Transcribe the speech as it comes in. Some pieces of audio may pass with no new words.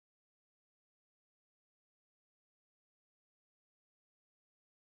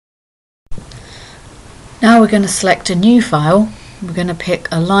Now we're going to select a new file. We're going to pick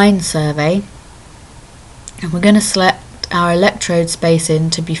a line survey, and we're going to select our electrode spacing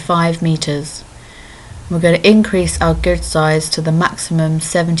to be 5 meters. We're going to increase our grid size to the maximum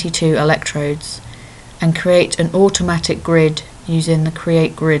 72 electrodes and create an automatic grid using the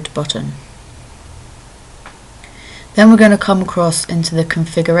Create Grid button. Then we're going to come across into the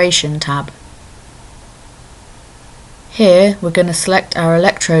Configuration tab. Here we're going to select our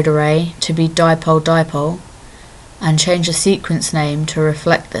electrode array to be dipole-dipole and change the sequence name to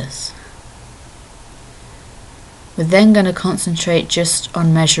reflect this. We're then going to concentrate just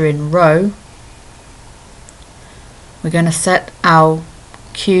on measuring ρ. We're going to set our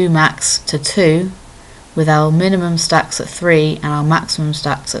Q max to 2 with our minimum stacks at 3 and our maximum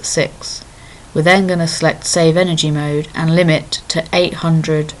stacks at 6. We're then going to select Save Energy Mode and limit to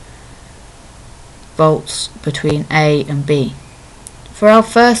 800 volts between A and B. For our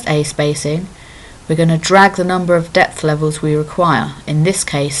first A spacing, we're going to drag the number of depth levels we require, in this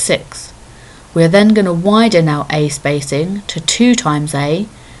case 6. We're then going to widen our A spacing to 2 times A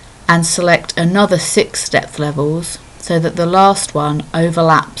and select another 6 depth levels so that the last one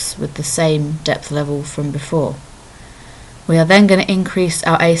overlaps with the same depth level from before. We are then going to increase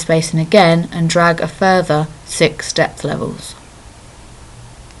our A spacing again and drag a further 6 depth levels.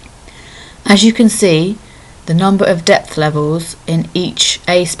 As you can see, the number of depth levels in each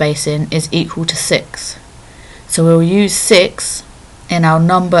A spacing is equal to 6. So we'll use 6 in our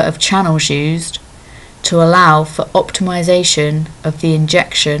number of channels used to allow for optimization of the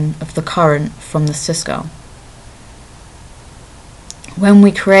injection of the current from the syscall. When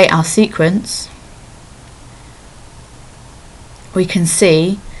we create our sequence, we can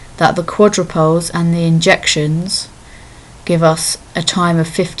see that the quadrupoles and the injections give us a time of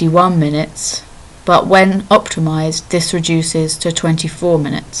 51 minutes, but when optimized this reduces to 24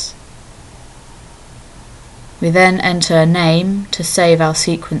 minutes. We then enter a name to save our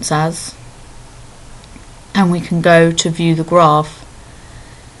sequence as, and we can go to view the graph.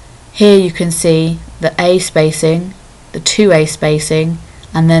 Here you can see the A spacing, the 2A spacing,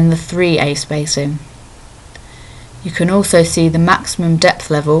 and then the 3A spacing. You can also see the maximum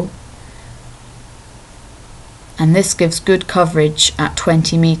depth level, and this gives good coverage at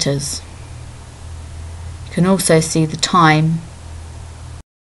 20 meters. You can also see the time